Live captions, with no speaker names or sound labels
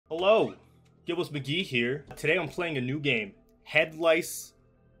Hello, Gibbles McGee here. Today I'm playing a new game, Headlice.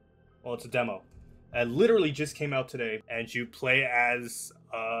 Well, it's a demo. It literally just came out today, and you play as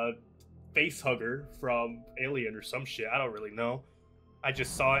a face hugger from Alien or some shit. I don't really know. I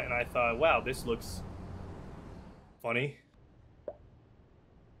just saw it and I thought, wow, this looks funny.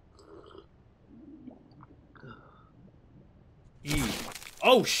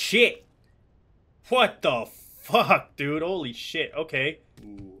 Oh shit! What the fuck, dude? Holy shit. Okay.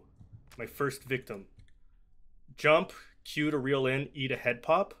 Ooh. My first victim. Jump, Q to reel in, E to head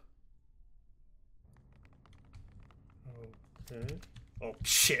pop. Okay. Oh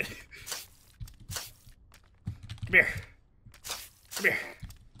shit. Come here. Come here.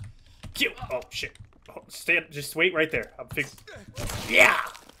 Q. Oh shit. Oh, stand. Just wait right there. I'm fixing. Yeah!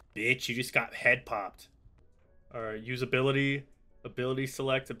 Bitch, you just got head popped. Alright, use ability. Ability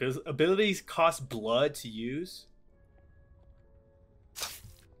select. Abilities cost blood to use.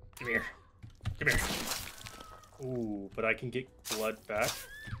 Come here. Come here. Ooh, but I can get blood back.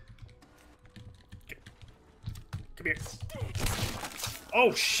 Come here.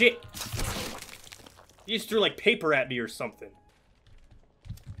 Oh, shit! You just threw, like, paper at me or something.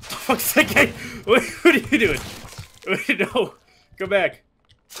 What the fuck's that guy? What are you doing? Wait, no. Go back.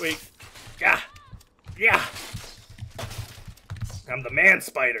 Wait. Yeah. Yeah. I'm the man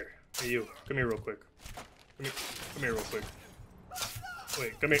spider. Hey, you. Come here real quick. Come here real quick.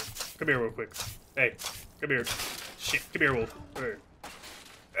 Wait, come here. Come here real quick. Hey, come here. Shit, come here, Wolf. Come here.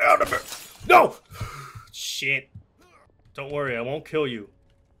 Out of here. No! Shit. Don't worry, I won't kill you.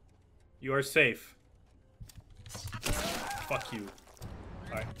 You are safe. Fuck you.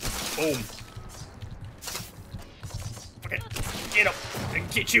 Alright. Boom. Okay. Get him. And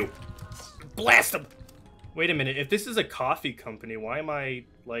get you. Blast him. Wait a minute. If this is a coffee company, why am I,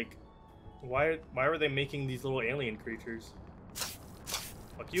 like... Why are they making these little alien creatures?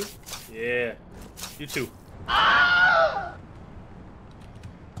 Fuck you. Yeah. You too. Ah!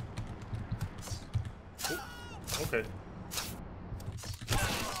 Ooh, okay.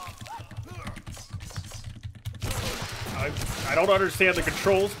 I don't understand the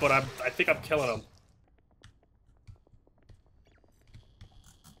controls, but I think I'm killing them.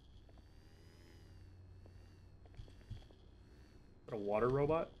 Is that a water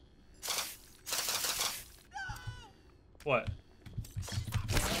robot? What?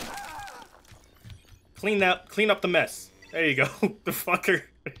 Clean up the mess. There you go. The fucker.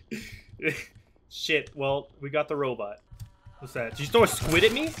 Shit, well, we got the robot. What's that? Did you throw a squid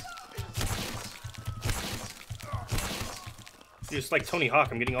at me? Dude, it's like Tony Hawk.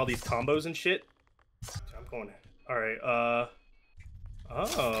 I'm getting all these combos and shit. I'm going. Alright, oh,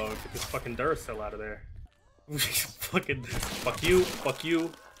 get this fucking Duracell out of there. Fucking. Fuck you. Fuck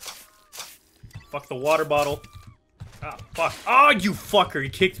you. Fuck the water bottle. Ah, fuck. Oh, you fucker. He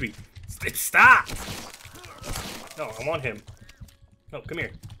kicked me. Stop. No, I want him. No, come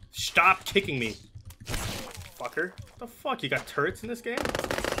here. Stop kicking me. Fucker. What the fuck? You got turrets in this game?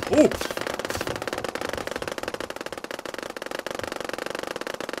 Ooh!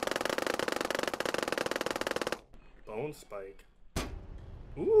 Bone spike.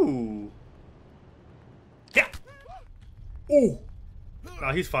 Ooh. Yeah! Ooh! No,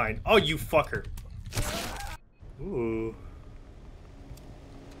 he's fine. Oh, you fucker. Ooh.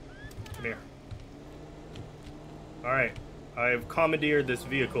 Come here. Alright. I've commandeered this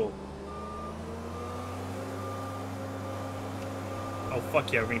vehicle. Oh,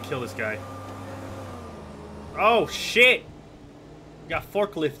 fuck yeah, we're gonna kill this guy. Oh, shit! We got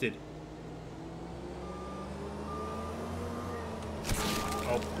forklifted.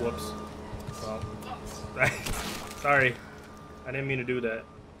 Oh, whoops. Well. Sorry. I didn't mean to do that.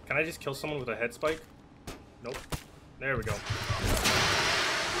 Can I just kill someone with a head spike? Nope. There we go.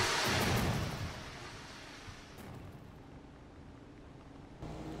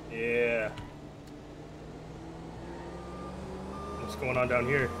 Yeah. What's going on down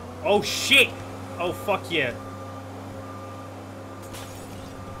here? Oh shit! Oh fuck yeah.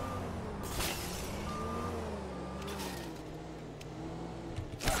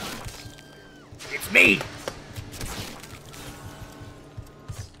 It's me!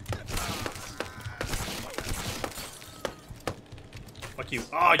 Fuck you.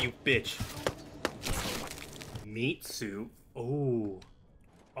 Oh, you bitch. Meat suit. Oh.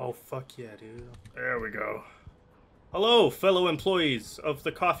 Oh, fuck yeah, dude. There we go. Hello, fellow employees of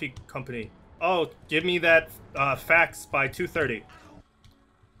the coffee company. Oh, give me that fax by 2:30.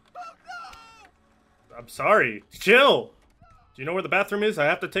 I'm sorry. Chill! Do you know where the bathroom is? I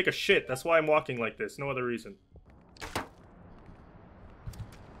have to take a shit. That's why I'm walking like this. No other reason.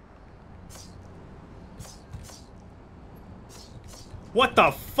 What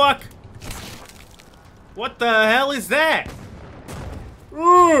the fuck? What the hell is that?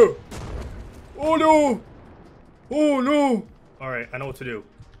 Oh no! Oh no! Alright, I know what to do.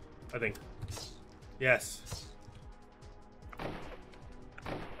 I think. Yes.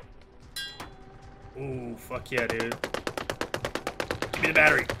 Ooh, fuck yeah, dude. Give me the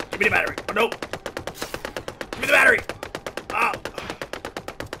battery. Give me the battery. Oh no! Give me the battery! Ah!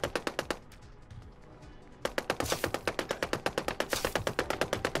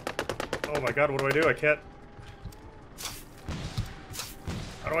 Oh my god, what do I do? I can't...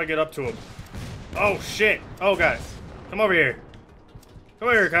 How do I get up to him? Oh shit! Oh god. Come over here. Come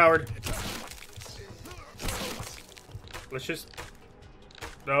over here, coward. Let's just...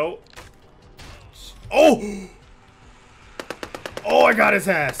 No. Oh! Oh, I got his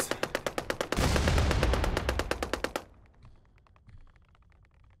ass!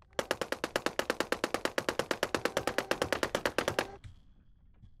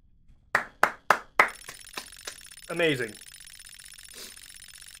 Amazing.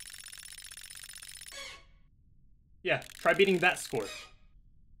 Yeah, try beating that score.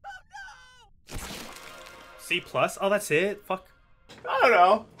 C+? Oh, that's it? Fuck. I don't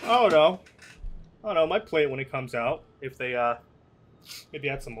know. I don't know. I don't know. Might play it when it comes out. If they, maybe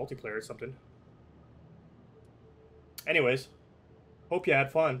add some multiplayer or something. Anyways. Hope you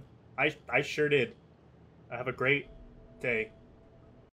had fun. I sure did. Have a great day.